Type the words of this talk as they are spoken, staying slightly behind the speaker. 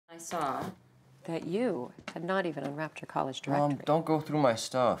I saw that you had not even unwrapped your college directory. Mom, don't go through my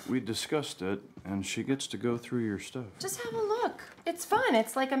stuff. We discussed it, and she gets to go through your stuff. Just have a look. It's fun.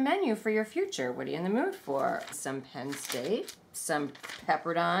 It's like a menu for your future. What are you in the mood for? Some Penn State, some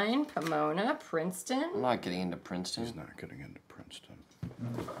Pepperdine, Pomona, Princeton. I'm not getting into Princeton. He's not getting into Princeton.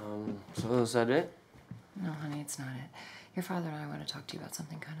 So is that it? No, honey, it's not it. Your father and I want to talk to you about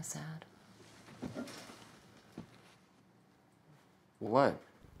something kind of sad. What?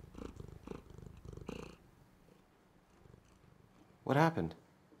 What happened?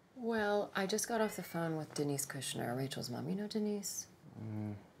 Well, I just got off the phone with Denise Kushner, Rachel's mom. You know Denise?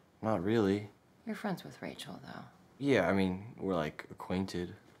 Not really. You're friends with Rachel, though. Yeah, I mean, we're like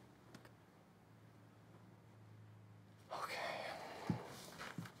acquainted. Okay.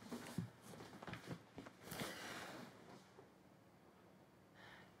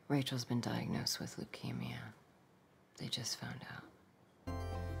 Rachel's been diagnosed with leukemia. They just found out.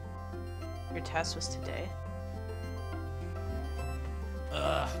 Your test was today?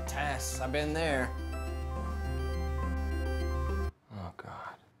 Tess, I've been there. Oh,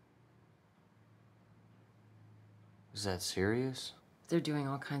 God. Is that serious? They're doing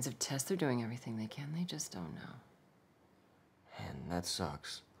all kinds of tests. They're doing everything they can. They just don't know. Man, that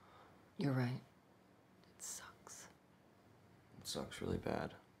sucks. You're right. It sucks. It sucks really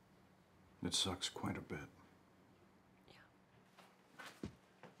bad. It sucks quite a bit.